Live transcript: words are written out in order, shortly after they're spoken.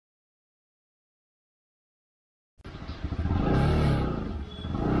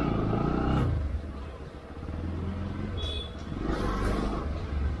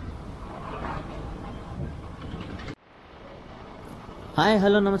Hi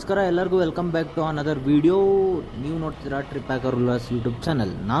hello ನಮಸ್ಕಾರ ಎಲ್ಲರಿಗೂ welcome back to another video. ನೀವು ನೋಡ್ತೀರಾ trip packer Ullas YouTube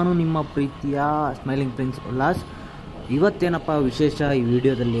channel. ನಾನು ನಿಮ್ಮ ಪ್ರೀತಿಯ ಸ್ಮೈಲಿಂಗ್ ಪ್ರಿನ್ಸ್ ಉಲ್ಲಾಸ್. ಇವತ್ತೇನಪ್ಪ ವಿಶೇಷ ಈ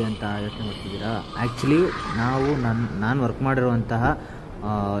ವಿಡಿಯೋದಲ್ಲಿ ಅಂತ ಯೋಚನೆ ಮಾಡ್ತಿದ್ದೀರಾ? ಆ್ಯಕ್ಚುಲಿ ನಾನು ವರ್ಕ್ ಮಾಡಿರುವಂತಹ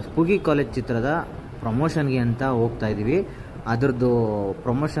ಸ್ಪೂಗಿ ಕಾಲೇಜ್ ಚಿತ್ರದ ಪ್ರಮೋಷನ್ಗೆ ಅಂತ ಹೋಗ್ತಾ ಇದ್ದೀವಿ. ಅದರದ್ದು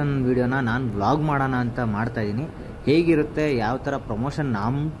ಪ್ರಮೋಷನ್ ವಿಡಿಯೋನ ನಾನು ವ್ಲಾಗ್ ಮಾಡೋಣ ಅಂತ ಮಾಡ್ತಾಯಿದ್ದೀನಿ. ಹೇಗಿರುತ್ತೆ, ಯಾವ ಥರ ಪ್ರಮೋಷನ್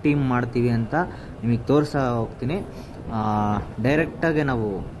ನಮ್ಮ ಟೀಮ್ ಮಾಡ್ತೀವಿ ಅಂತ ನಿಮಗೆ ತೋರಿಸ ಹೋಗ್ತೀನಿ. ಡೈರೆಕ್ಟಾಗಿ ನಾವು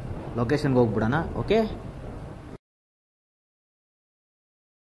ಲೊಕೇಶನ್ಗೆ ಹೋಗ್ಬಿಡೋಣ. ಓಕೆ,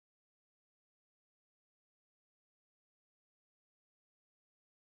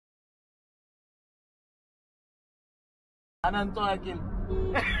 ನಾನಂತೂ ಹಾಕಿಲ್ಲ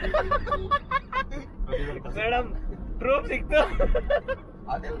ಮೇಡಮ್. ಪ್ರೂಫ್ ಸಿಕ್ತು.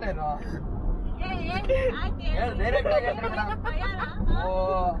 ಅದೆಲ್ಲೇನು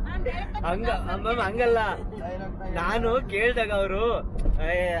ಹಂಗಲ್ಲ, ನಾನು ಕೇಳ್ದಾಗ ಅವರು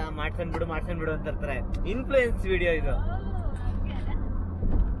ಮಾಡ್ಸನ್ ಬಿಡು ಅಂತ ಇರ್ತಾರೆ. ಇನ್ಫ್ಲೂಯೆನ್ಸ್ ವಿಡಿಯೋ ಇದು.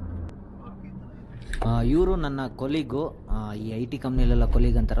 ಇವರು ನನ್ನ ಕೊಲೀಗು, ಈ IT ಕಂಪ್ನಿಲೆಲ್ಲ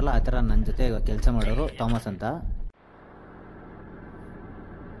ಕೊಲೀಗ್ ಅಂತಾರಲ್ಲ, ಆ ಥರ ನನ್ನ ಜೊತೆ ಕೆಲಸ ಮಾಡೋರು, ಥಾಮಸ್ ಅಂತ.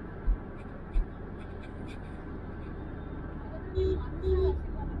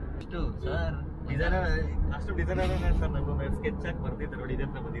 ಸರ್ ಅಷ್ಟು ಡಿಸೈನರ್ ಸರ್, ನಮ್ಮ ಸ್ಕೆಚ್ ಹಾಕಿ ಬರ್ತಿದ್ದೆ ನೋಡಿ, ಇದೇ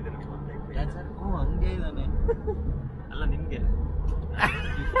ಬಂದಿದ್ದೆ ಸರ್. ಹಂಗೆ ಇದ್ದಾನೆ ಅಲ್ಲ, ನಿಮ್ಗೆ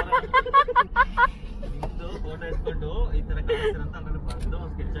ನಿಮ್ದು ಫೋಟೋ ಇಟ್ಕೊಂಡು ಈ ತರ ಕಾಣಿಸ್ತಾರಂತ ನನಗೆ ಬಂದು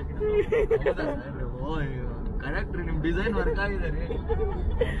ಸ್ಕೆಚ್ ಹಾಕಿದ್ರು. ಕರೆಕ್ಟ್ ರೀ, ನಿಮ್ ಡಿಸೈನ್ ವರ್ಕ್ ಆಗಿದೆ ರೀ.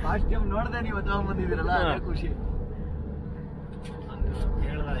 ಕಾಸ್ಟ್ಯೂಮ್ ನೋಡ್ದೆ ನೀವು ತಗೊಂಡ್ಬಂದಿದ್ದೀರಲ್ಲ, ಖುಷಿ.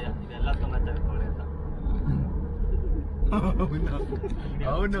 ಹೇಳ್ದ ಇದೆಲ್ಲ ಮ್ಯಾಚ್ ಆಗ್ಕೊಳ್ಳಿ ಅಂತ.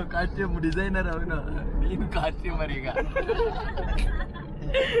 ಅವನು ಕಾಸ್ಟ್ಯೂಮ್ ಡಿಸೈನರ್, ಅವನು ನೀನು ಕಾಸ್ಟ್ಯೂಮರ್. ಈಗ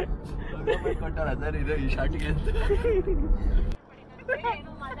ಕೊಟ್ಟಾರ ಸರ್ ಇದು ಈ ಶಾರ್ಟ್ಗೆ.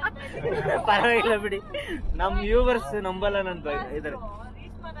 ಪರವಾಗಿಲ್ಲ ಬಿಡಿ, ನಮ್ ವ್ಯೂವರ್ಸ್ ನಂಬಲ್ಲ. ನನ್ನ ಇದ್ದಾರೆ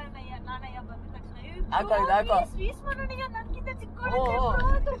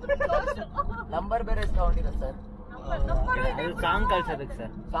ನಂಬರ್ ಬೇರೆ ತಗೊಂಡಿರ ಸರ್. Song ಕಳ್ಸೋದಕ್ಕೆ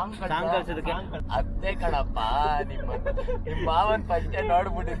sir, song ಕಳ್ಸೋದಕ್ಕೆ. ಅದೇ ಕಣಪ್ಪ, ನಿಮ್ಮ ಮಾವನ್ ಫಸ್ಟ್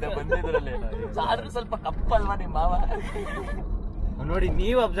ನೋಡ್ಬಿಟ್ಟಿದ್ದೆ ಬಂದಿದ್ರಲ್ಲಿ. ಆದ್ರೂ ಸ್ವಲ್ಪ ಕಪ್ಪಲ್ವಾ ನಿಮ್ಮ ಮಾವ? ನೋಡಿ,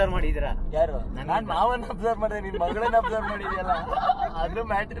 ನೀವು ಅಬ್ಸರ್ವ್ ಮಾಡಿದಿರಾ? ಯಾರು? ನಾನ್ ಮಾವನ್ ಅಬ್ಸರ್ವ್ ಮಾಡಿದೆ, ನಿನ್ ಮಗಳನ್ನ ಅಬ್ಸರ್ವ್ ಮಾಡಿದ್ಯಲ್ಲ, ಅದು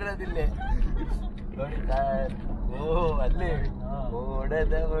ಮ್ಯಾಟ್ರ್ ಇರೋದಿಲ್ಲ ನೋಡಿ ಸರ್. ಓ ಅಲ್ಲಿ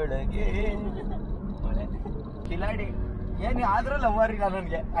ಓಡದ ಒಳಗೆ ಕಿಲಾಡಿ ಏನ್ ಆದ್ರೂ ಲವರ್ ಇಲ್ಲ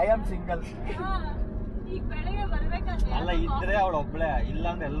ನನ್ಗೆ. I am single. ಅಲ್ಲ, ಇದ್ರೆ ಅವಳು ಒಬ್ಳೆ, ಇಲ್ಲ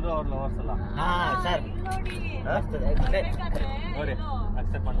ಅಂದ್ರೆ ಎಲ್ಲರೂ ಅವ್ರ ಲವರ್ಸ್ ಅಲ್ಲ. ಹಾ ಸರ್, ನೋಡಿ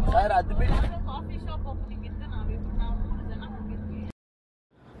ಅಕ್ಸೆಪ್ಟ್ ಮಾಡಿ ಸರ್. ಅದು ಬಿಡಿ,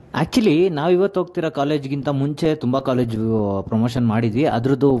 ಆ್ಯಕ್ಚುಲಿ ನಾವು ಇವತ್ತು ಹೋಗ್ತಿರೋ ಕಾಲೇಜ್ಗಿಂತ ಮುಂಚೆ ತುಂಬ ಕಾಲೇಜ್ ಪ್ರಮೋಷನ್ ಮಾಡಿದ್ವಿ.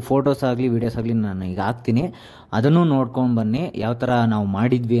 ಅದ್ರದ್ದು ಫೋಟೋಸ್ ಆಗಲಿ ವೀಡಿಯೋಸ್ ಆಗಲಿ ನಾನು ಈಗ ಹಾಕ್ತೀನಿ. ಅದನ್ನು ನೋಡ್ಕೊಂಡು ಬನ್ನಿ ಯಾವ ಥರ ನಾವು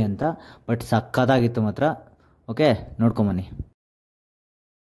ಮಾಡಿದ್ವಿ ಅಂತ. ಬಟ್ ಸಕ್ಕತ್ತಾಗಿತ್ತು ಮಾತ್ರ. ಓಕೆ, ನೋಡ್ಕೊಂಬನ್ನಿ.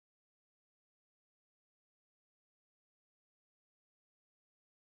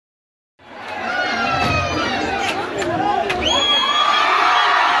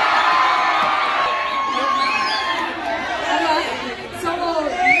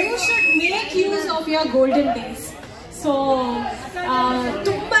 Golden days. ಸೊ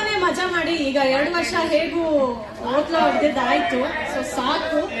ತುಂಬಾನೇ ಮಜಾ ಮಾಡಿ ಈಗ 2 ವರ್ಷ ಹೇಗೂ ಓದ್ಲೋ ಹೊಡೆದಾಯ್ತು. ಸೊ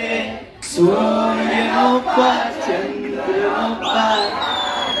ಸಾಕು.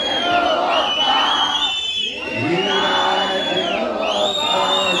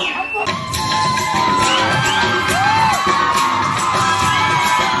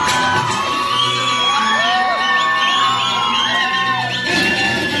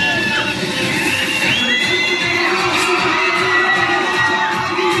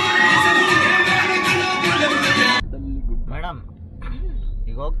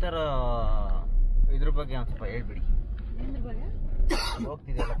 ಈಗ ಹೋಗ್ತಾರೋ ಇದ್ರ ಬಗ್ಗೆ ಒಂದು ಸ್ವಲ್ಪ ಹೇಳ್ಬಿಡಿ.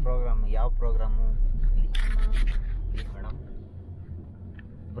 ಹೋಗ್ತಿದೆಯಲ್ಲ ಪ್ರೋಗ್ರಾಮ್, ಯಾವ ಪ್ರೋಗ್ರಾಮು ಮೇಡಮ್?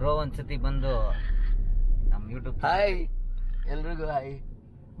 ಬ್ರೋ ಒಂದ್ಸತಿ ಬಂದು ನಮ್ಮ ಯೂಟ್ಯೂಬ್. ಹಾಯ್ ಎಲ್ರಿಗೂ ಹಾಯ್.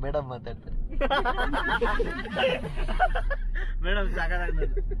 ಮೇಡಮ್ ಮಾತಾಡ್ತಾರೆ. ಮೇಡಮ್ ಸಾಕಾಗ್ತದೆ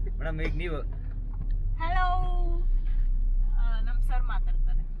ಮೇಡಮ್. ಈಗ ನೀವು ಹಲೋ, ನಮ್ ಸರ್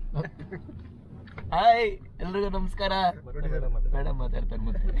ಮಾತಾಡ್ತಾರೆ. ಹಾಯ್ ಎಲ್ರಿಗೂ ನಮಸ್ಕಾರ. ಮೇಡಮ್ ಮಾತಾಡ್ತಾರೆ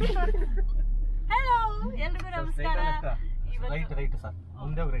ಮತ್ತೆ. ಹಲೋ ಎಲ್ರಿಗೂ ನಮಸ್ಕಾರ.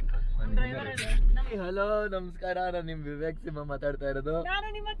 ಹಲೋ ನಮಸ್ಕಾರ, ನಾನು ನಿಮ್ ವಿವೇಕ್ ಸಿಂಹ ಮಾತಾಡ್ತಾ ಇರೋದು. ನಾನು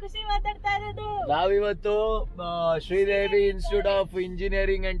ನಿಮ್ಮ ಖುಷಿ ಮಾತಾಡ್ತಾ ಇರೋದು. ನಾವಿವತ್ತು Sridevi institute of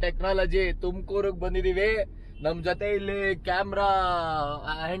engineering and technology ತುಮಕೂರಿಗೆ ಬಂದಿದೀವಿ. ನಮ್ ಜೊತೆ ಇಲ್ಲಿ ಕ್ಯಾಮ್ರಾ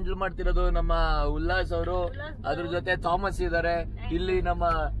ಹ್ಯಾಂಡಲ್ ಮಾಡ್ತಿರೋದು ನಮ್ಮ ಉಲ್ಲಾಸ್ ಅವರು, ಅದ್ರ ಜೊತೆ ಥಾಮಸ್ ಇದಾರೆ, ಇಲ್ಲಿ ನಮ್ಮ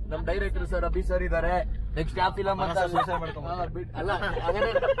ಡೈರೆಕ್ಟರ್ ಸರ್ ಅಭಿ ಸರ್ ಇದಾರೆ. ನೆಕ್ಸ್ಟ್ ಯಾವ ಫಿಲಮ್ ಅಂತ ಅಲ್ಲ,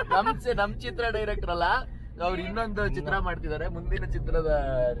 ನಮ್ ಚಿತ್ರ ಡೈರೆಕ್ಟರ್ ಅಲ್ಲ, ಅವ್ರು ಇನ್ನೊಂದು ಚಿತ್ರ ಮಾಡ್ತಿದ್ದಾರೆ, ಮುಂದಿನ ಚಿತ್ರದ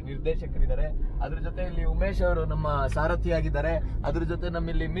ನಿರ್ದೇಶಕರಿದ್ದಾರೆ. ಅದ್ರ ಜೊತೆ ಇಲ್ಲಿ ಉಮೇಶ್ ಅವರು ನಮ್ಮ ಸಾರಥಿ ಆಗಿದ್ದಾರೆ. ಅದ್ರ ಜೊತೆ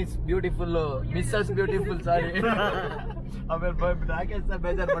ನಮ್ಮಲ್ಲಿ ಮಿಸ್ಸಸ್ ಬ್ಯೂಟಿಫುಲ್ ಸಾರಿ ಆಮೇಲೆ ರಾಕೇಶ್ ಸರ್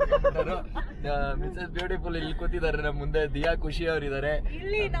ಬೇಜಾರ್ ಮಾಡ್ಕೊಂಡ್ಬಿಟ್ಟಾರು. ಮಿಸ್ಸಸ್ ಬ್ಯೂಟಿಫುಲ್ ಇಲ್ಲಿ ಕೂತಿದ್ದಾರೆ ನಮ್ಮ ಮುಂದೆ. ದಿಯಾ ಖುಷಿ ಅವರಿದ್ದಾರೆ.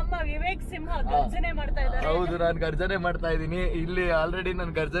 ಇಲ್ಲಿ ನಮ್ಮ ವಿವೇಕ್ ಸಿಂಹ ಗರ್ಜನೆ ಮಾಡ್ತಾ ಇದ್ದಾರೆ. ಹೌದು, ನಾನು ಗರ್ಜನೆ ಮಾಡ್ತಾ ಇದ್ದೀನಿ. ಇಲ್ಲಿ ಆಲ್ರೆಡಿ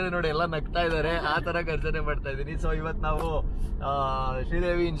ನನ್ ಗರ್ಜನೆ ನೋಡಿ ಎಲ್ಲ ನಗ್ತಾ ಇದ್ದಾರೆ, ಆ ತರ ಗರ್ಜನೆ ಮಾಡ್ತಾ ಇದ್ದೀನಿ. ಸೊ ಇವತ್ತು ನಾವು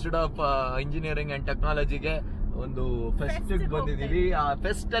Sridevi institute of engineering and ಟೆಕ್ನಾಲಜಿಗೆ ಒಂದು ಫೆಸ್ಟ್ ಬಂದಿದೀವಿ. ಆ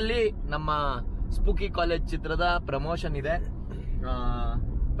ಫೆಸ್ಟ್ ಅಲ್ಲಿ ನಮ್ಮ ಸ್ಪೂಕಿ ಕಾಲೇಜ್ ಚಿತ್ರದ ಪ್ರಮೋಷನ್ ಇದೆ.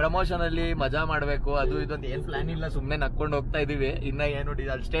 ಪ್ರಮೋಷನ್ ಅಲ್ಲಿ ಮಜಾ ಮಾಡ್ಬೇಕು, ಅದು ಇದೊಂದು ಏನ್ ಪ್ಲಾನ್ ಇಲ್ಲ, ಸುಮ್ನೆ ನಕ್ಕೊಂಡು ಹೋಗ್ತಾ ಇದೀವಿ. ಇನ್ನ ಏನು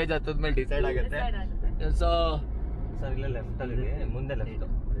ಸ್ಟೇಜ್ ಹತ್ತದ್ಮೇಲೆ ಡಿಸೈಡ್ ಆಗುತ್ತೆ. ಸೊ ಸರ್ ಇಲ್ಲ ಲೆಫ್ಟ್ ಅಲ್ಲಿ ಮುಂದೆ ಲೆಫ್ಟ್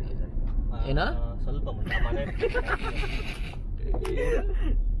ಏನ ಸ್ವಲ್ಪ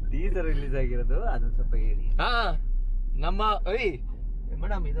ಟೀಸರ್ ರಿಲೀಸ್ ಆಗಿರೋದು ಅದನ್ನ ಸ್ವಲ್ಪ ಹೇಳಿ. ಹಾ ನಮ್ಮ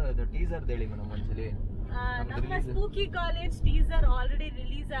ಮೇಡಮ್ ಇದು ಟೀಸರ್ ಹೇಳಿ ಮೇಡಮ್ ಒಂದ್ಸಲಿ. ನಮ್ಮ ಸ್ಪೂಕಿ ಕಾಲೇಜ್ ಟೀಸರ್ ಆಲ್ರೆಡಿ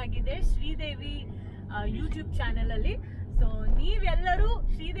ರಿಲೀಸ್ ಆಗಿದೆ ಶ್ರೀದೇವಿ ಯೂಟ್ಯೂಬ್ ಚಾನೆಲ್ ಅಲ್ಲಿ. ಸೊ ನೀವೆಲ್ಲರೂ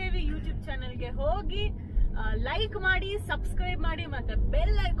ಶ್ರೀದೇವಿ ಯೂಟ್ಯೂಬ್ ಚಾನೆಲ್ಗೆ ಹೋಗಿ ಲೈಕ್ ಮಾಡಿ, ಸಬ್ಸ್ಕ್ರೈಬ್ ಮಾಡಿ, ಮತ್ತೆ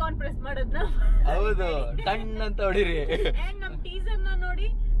ಬೆಲ್ ಐಕಾನ್ ಪ್ರೆಸ್ ಮಾಡೋದನ್ನ ಹೌದು ಅಂತ ಹೊಡಿರಿ. ನಮ್ ಟೀಸರ್ ನ ನೋಡಿ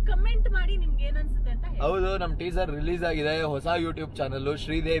ಕಮೆಂಟ್ ಮಾಡಿ ನಿಮ್ಗೆ ಏನ್ ಅನ್ಸುತ್ತೆ ಅಂತ. ಹೌದು, ನಮ್ ಟೀಸರ್ ರಿಲೀಸ್ ಆಗಿದೆ. ಹೊಸ YouTube channel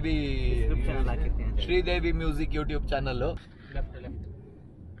Sridevi music YouTube channel.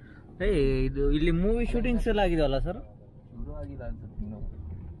 ಇದು ಇಲ್ಲಿ ಮೂವಿ ಶೂಟಿಂಗ್ಸ್ ಎಲ್ಲ ಆಗಿದೆಯಲ್ಲ ಸರ್? ಶುರು ಆಗಿಲ್ಲ ಅನ್ಸುತ್ತೆ ಇನ್ನು.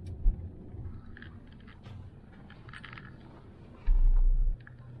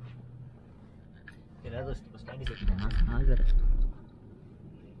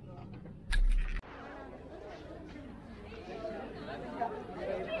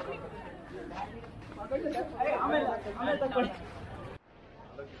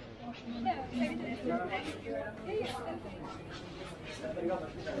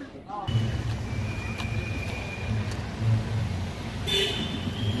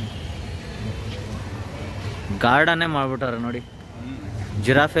 ಗಾರ್ಡನ್ನೇ ಮಾಡ್ಬಿಟ್ಟಾರೆ ನೋಡಿ,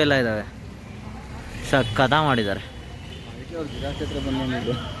 ಜಿರಾಫೆ ಎಲ್ಲ ಇದಾವೆ, ಸಕ್ಕದ ಮಾಡಿದ್ದಾರೆ. ಜಿರಾಫೆ ಹತ್ರ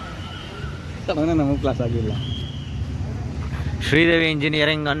ಬಂದು ನಮಗೂ ಕ್ಲಾಸ್ ಆಗಿಲ್ಲ. ಶ್ರೀದೇವಿ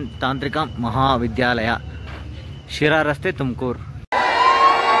ಇಂಜಿನಿಯರಿಂಗ್ ಅಂಡ್ ತಾಂತ್ರಿಕ ಮಹಾವಿದ್ಯಾಲಯ, ಶಿರಾ ರಸ್ತೆ, ತುಮಕೂರು.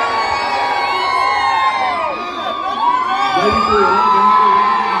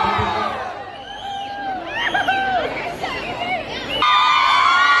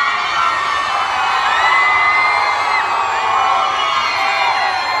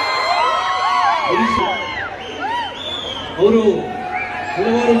 ಅವರು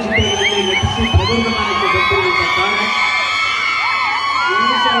ಹಲವಾರು ಚಿತ್ರಗಳಲ್ಲಿ ನಟಿಸಿ ಪ್ರಬಂಧಮಾನಕ್ಕೆ ಬಂದಿರುವ ಕಾರಣ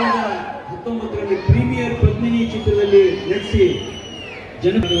 2019ರಲ್ಲಿ ಪ್ರೀಮಿಯರ್ ಪದ್ಮಿನಿ ಚಿತ್ರದಲ್ಲಿ ನಟಿಸಿ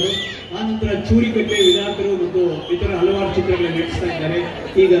ಜನರು, ಆನಂತರ ಚೂರಿಕಟ್ಟೆ, ವಿಧಾಕರು ಮತ್ತು ಇತರ ಹಲವಾರು ಚಿತ್ರಗಳಲ್ಲಿ ನಟಿಸ್ತಾ ಇದ್ದಾರೆ.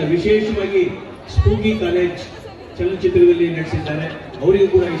 ಈಗ ವಿಶೇಷವಾಗಿ ಸ್ಪೂಕಿ ಕಾಲೇಜ್ ಚಲನಚಿತ್ರದಲ್ಲಿ ನಟಿಸಿದ್ದಾರೆ. ಅವರಿಗೂ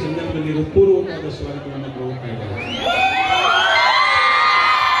ಕೂಡ ಈ ಸಂದರ್ಭದಲ್ಲಿ ಹೃತ್ಪೂರ್ವಕವಾದ ಸ್ವಾಗತವನ್ನು ಕೋರ್ತಾ ಇದ್ದಾರೆ.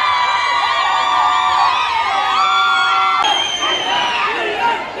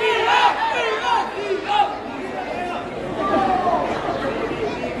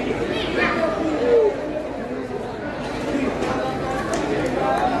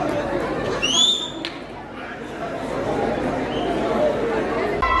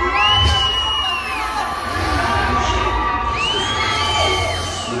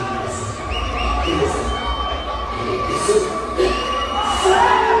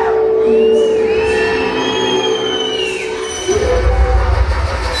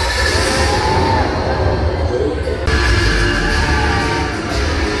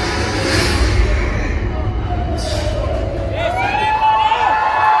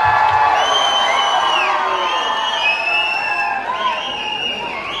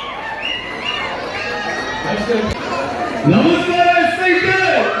 ನಮಸ್ಕಾರ ಸ್ನೇಹಿತರೆ,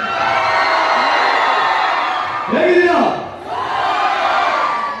 ಹೇಗಿದ್ದೀರಾ?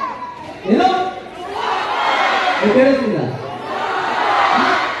 ಏನು ಕೇಳಿಸ್ತಿಲ್ಲ?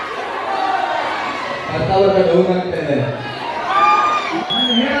 ಡೌನ್ ಆಗ್ತಾ ಇದೆ.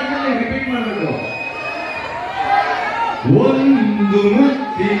 ನಾನು ಹೇಳಾದ್ಮೇಲೆ ರಿಪೀಟ್ ಮಾಡಬೇಕು. ಒಂದು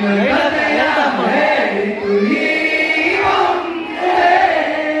ಮುತ್ತಿನ ಕಥೆಯ ಹೇಳಿತು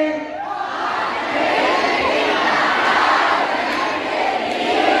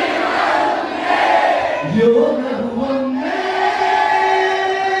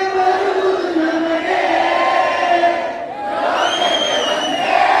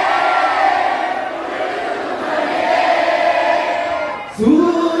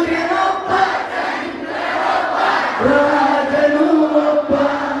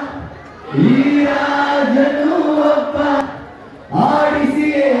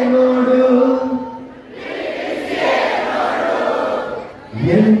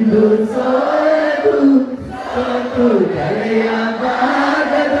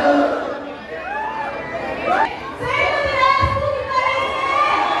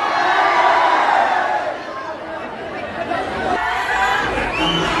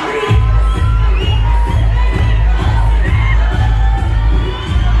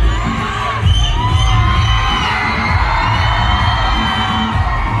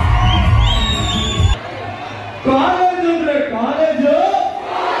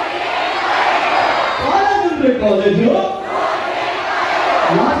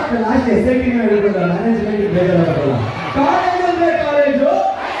ಲಾಸ್ಟ್ SIT ಹೇಳ್ಬೋದಲ್ಲ, ಮ್ಯಾನೇಜ್ಮೆಂಟ್ ಬೇಜಾರಾಗಲ್ಲ. ಕಾಲೇಜ್ ಅಂದ್ರೆ ಕಾಲೇಜು.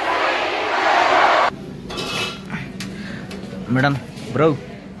 ಮೇಡಮ್ ಬ್ರೋ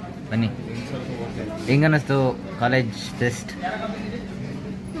ಬನ್ನಿ, ಹೆಂಗನ್ನಿಸ್ತು ಕಾಲೇಜ್ ಫೆಸ್ಟ್?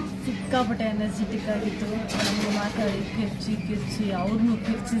 ಸಿಕ್ಕಾಪಟ್ಟೆ ಎನರ್ಜೆಟಿಕ್ ಆಗಿತ್ತು. ನಮಗೆ ಮಾತಾಡಿ ಕಿರ್ಚಿ ಅವ್ರನ್ನೂ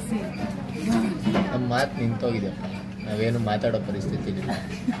ಕಿರ್ಚಿಸಿ ನಮ್ಮ ಮಾತು ನಿಂತೋಗಿದೆಪ್ಪ, ನಾವೇನು ಮಾತಾಡೋ ಪರಿಸ್ಥಿತಿ ಇಲ್ಲ,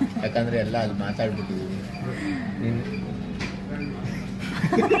 ಯಾಕಂದ್ರೆ ಎಲ್ಲ ಅಲ್ಲಿ ಮಾತಾಡ್ಬಿಟ್ಟಿದ್ದೀವಿ.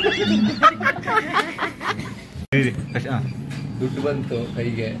 ದುಡ್ಡು ಬಂತು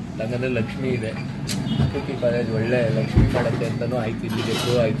ಕೈಗೆ, ಹಂಗಂದ್ರೆ ಲಕ್ಷ್ಮಿ ಇದೆ. ಸ್ಫೂರ್ತಿ ಕಾಲೇಜ್ ಒಳ್ಳೆ ಲಕ್ಷ್ಮಿ ಮಾಡುತ್ತೆ ಅಂತಲೂ ಆಯ್ತು, ಇಲ್ಲಿಗೆ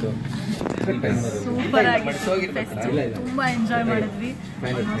ಪ್ರೂವ್ ಆಯಿತು. ಸೂಪರ್ ಆಗಿತ್ತು, ತುಂಬಾ ಎಂಜಾಯ್ ಮಾಡಿದ್ವಿ.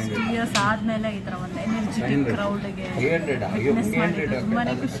 2 ಇಯರ್ಸ್ ಆದ್ಮೇಲೆ ಈ ತರ ಒಂದು ಎನರ್ಜೆಟಿಕ್ ಕ್ರೌಡ್ಗೆ ವಿಟ್ನೆಸ್ ಮಾಡಿದ್ದು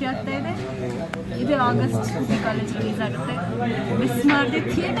ತುಂಬಾನೇ ಖುಷಿ ಆಗ್ತಾ ಇದೆ. ಇದೇ ಆಗಸ್ಟ್ ಸ್ಫೂರ್ತಿ ಕಾಲೇಜ್ ರಿಲೀಸ್ ಆಗುತ್ತೆ, ಮಿಸ್ ಮಾಡದೆ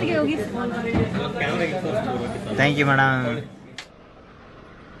ಥಿಯೇಟರ್ಗೆ ಹೋಗಿ. Thank you madam.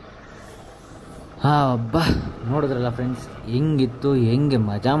 ಹಬ್ಬ ನೋಡಿದ್ರಲ್ಲ ಫ್ರೆಂಡ್ಸ್, ಹೆಂಗಿತ್ತು, ಹೆಂಗೆ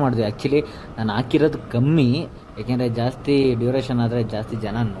ಮಜಾ ಮಾಡಿದ್ವಿ. ಆ್ಯಕ್ಚುಲಿ ನಾನು ಹಾಕಿರೋದು ಕಮ್ಮಿ, ಯಾಕೆಂದರೆ ಜಾಸ್ತಿ ಡ್ಯೂರೇಷನ್ ಆದರೆ ಜಾಸ್ತಿ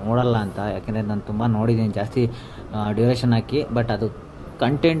ಜನ ನೋಡಲ್ಲ ಅಂತ. ಯಾಕೆಂದರೆ ನಾನು ತುಂಬ ನೋಡಿದ್ದೀನಿ ಜಾಸ್ತಿ ಡ್ಯೂರೇಷನ್ ಹಾಕಿ, ಬಟ್ ಅದು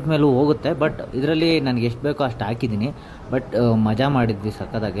ಕಂಟೆಂಟ್ ಮೇಲೂ ಹೋಗುತ್ತೆ. ಬಟ್ ಇದರಲ್ಲಿ ನನಗೆ ಎಷ್ಟು ಬೇಕೋ ಅಷ್ಟು ಹಾಕಿದ್ದೀನಿ. ಬಟ್ ಮಜಾ ಮಾಡಿದ್ವಿ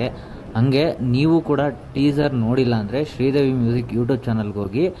ಸಕ್ಕದಾಗೆ. ಹಾಗೆ ನೀವು ಕೂಡ ಟೀಸರ್ ನೋಡಿಲ್ಲ ಅಂದರೆ ಶ್ರೀದೇವಿ ಮ್ಯೂಸಿಕ್ ಯೂಟ್ಯೂಬ್ ಚಾನಲ್ಗೆ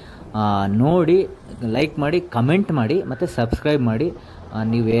ಹೋಗಿ ನೋಡಿ, ಲೈಕ್ ಮಾಡಿ, ಕಮೆಂಟ್ ಮಾಡಿ ಮತ್ತು ಸಬ್ಸ್ಕ್ರೈಬ್ ಮಾಡಿ.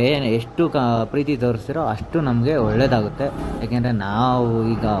 ಎಷ್ಟು ಪ್ರೀತಿ ತೋರಿಸ್ತೀರೋ ಅಷ್ಟು ನಮಗೆ ಒಳ್ಳೆಯದಾಗುತ್ತೆ. ಯಾಕೆಂದರೆ ನಾವು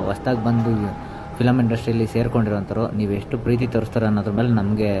ಈಗ ಹೊಸ್ದಾಗಿ ಬಂದು ಫಿಲಮ್ ಇಂಡಸ್ಟ್ರಿಯಲ್ಲಿ ಸೇರ್ಕೊಂಡಿರೋಂಥವ್ರು, ನೀವು ಎಷ್ಟು ಪ್ರೀತಿ ತೋರಿಸ್ತಾರೋ ಅನ್ನೋದ್ರ ಮೇಲೆ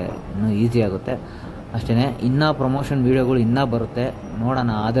ನಮಗೆ ಇನ್ನೂ ಈಸಿ ಆಗುತ್ತೆ. ಅಷ್ಟೇ, ಇನ್ನೂ ಪ್ರಮೋಷನ್ ವೀಡಿಯೋಗಳು ಇನ್ನೂ ಬರುತ್ತೆ,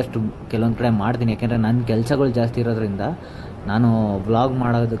 ನೋಡೋಣ. ಆದಷ್ಟು ಕೆಲವೊಂದು ಕಡೆ ಮಾಡ್ತೀನಿ, ಯಾಕೆಂದರೆ ನನ್ನ ಕೆಲಸಗಳು ಜಾಸ್ತಿ ಇರೋದ್ರಿಂದ ನಾನು ವ್ಲಾಗ್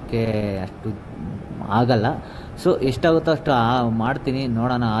ಮಾಡೋದಕ್ಕೆ ಅಷ್ಟು ಆಗಲ್ಲ. ಸೊ ಎಷ್ಟಾಗುತ್ತೋ ಅಷ್ಟು ಮಾಡ್ತೀನಿ,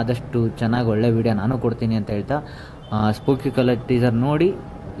 ನೋಡೋಣ. ಆದಷ್ಟು ಚೆನ್ನಾಗಿ ಒಳ್ಳೆ ವೀಡಿಯೋ ನಾನು ಕೊಡ್ತೀನಿ ಅಂತ ಹೇಳ್ತಾ, ಸ್ಪೂಕಿ ಕಲರ್ ಟೀಸರ್ ನೋಡಿ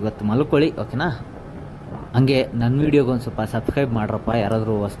ಇವತ್ತು ಮಲ್ಕೊಳ್ಳಿ, ಓಕೆನಾ? ಹಂಗೆ ನನ್ನ ವೀಡಿಯೋಗೆ ಒಂದು ಸ್ವಲ್ಪ ಸಬ್ಸ್ಕ್ರೈಬ್ ಮಾಡ್ರಪ್ಪ,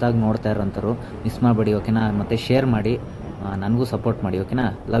 ಯಾರಾದರೂ ಹೊಸ್ದಾಗಿ ನೋಡ್ತಾ ಇರೋಂಥವ್ರು ಮಿಸ್ ಮಾಡಬೇಡಿ, ಓಕೆನಾ? ಮತ್ತು ಶೇರ್ ಮಾಡಿ, ನನಗೂ ಸಪೋರ್ಟ್ ಮಾಡಿ, ಓಕೆನಾ?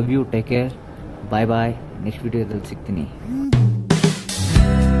 Love you, take care, bye bye. Next ವೀಡಿಯೋದಲ್ಲಿ ಸಿಗ್ತೀನಿ.